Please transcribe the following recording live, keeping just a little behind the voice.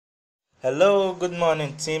Hello, good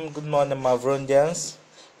morning team, good morning Mavronians,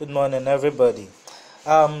 good morning everybody.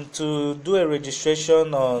 To do a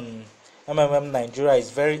registration on Nigeria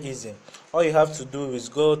is very easy. All you have to do is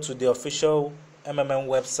go to the official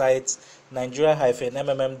website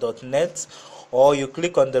nigeria-mmm.net, or you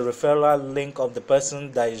click on the referral link of the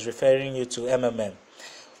person that is referring you to MMM.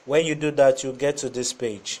 When you do that, you get to this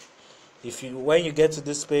page. When you get to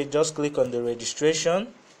this page, just click on the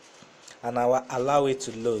registration and allow it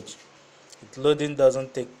to load. Loading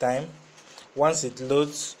doesn't take time. Once it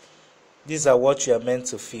loads, these are what you are meant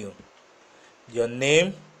to fill. Your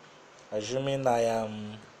name, assuming I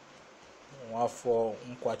am Nwafor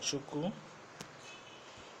Nkwachukwu.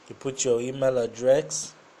 You put your email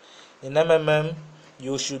address. In MMM,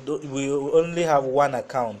 we only have one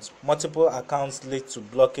account. Multiple accounts lead to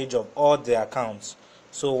blockage of all the accounts.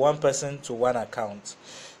 So one person to one account.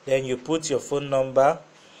 Then you put your phone number.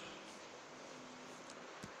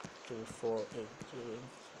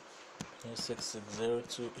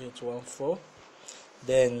 3482-660-2814.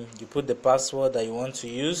 Then you put the password that you want to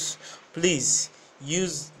use. Please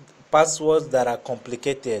use passwords that are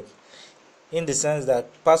complicated, in the sense that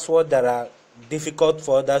passwords that are difficult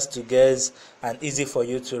for others to guess and easy for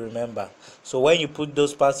you to remember. So when you put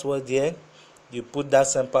those passwords here, you put that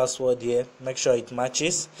same password here, make sure it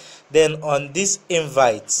matches. Then on this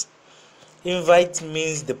invite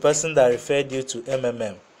means the person that referred you to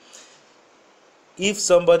MMM. If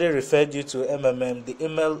somebody referred you to MMM, the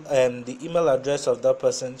email address of that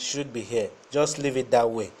person should be here. Just leave it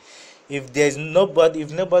that way. If nobody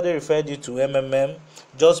referred you to MMM,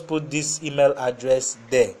 just put this email address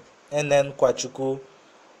there. Nkwachukwu,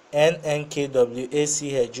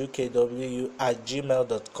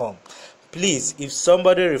 nkwachukwu@gmail.com. Please, if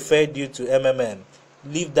somebody referred you to MMM,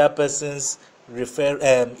 leave that person's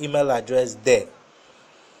email address there.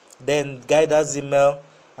 Then guidance email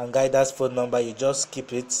and guidance phone number, you just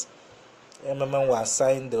keep it. MMM will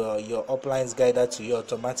assign your uplines guider to you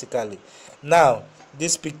automatically. Now,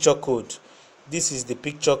 this picture code, this is the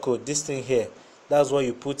picture code, this thing here, that's what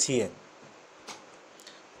you put here.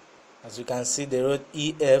 As you can see, they wrote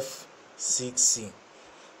EF6C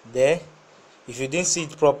there. If you didn't see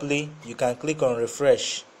it properly, you can click on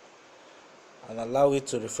refresh and allow it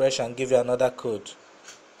to refresh and give you another code.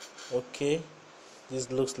 Okay, this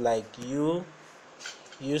looks like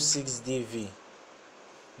U6DV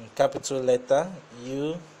in capital letter,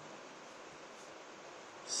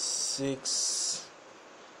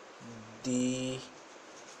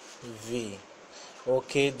 U6DV.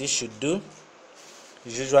 Okay, this should do.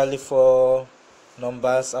 It's usually for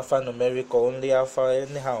numbers, alphanumeric or only alpha,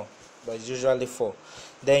 anyhow, but it's usually 4.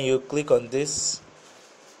 Then you click on this,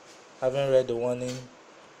 having read the warning,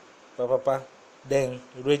 then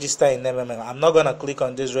register in MMM. I'm not gonna click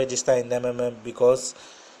on this register in MMM because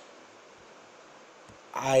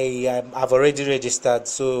I've already registered.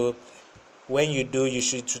 So when you do, you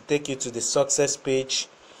should take you to the success page,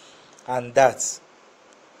 and that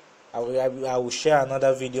I will share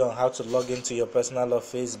another video on how to log into your personal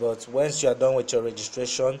office. But once you are done with your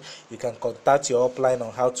registration, you can contact your upline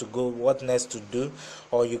on how to go, what next to do,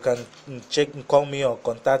 or you can call me or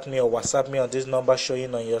contact me or WhatsApp me on this number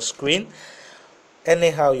showing on your screen.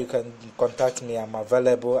 Anyhow, you can contact me. I'm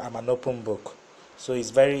available. I'm an open book. So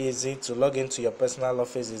it's very easy to log into your personal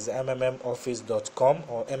office. Is mmmoffice.com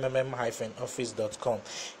or mmm-office.com.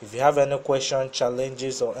 If you have any questions,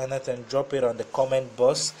 challenges, or anything, drop it on the comment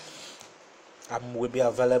box. I will be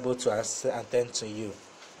available to attend to you.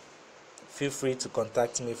 Feel free to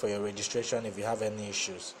contact me for your registration if you have any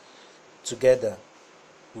issues. Together,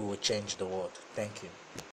 we will change the world. Thank you.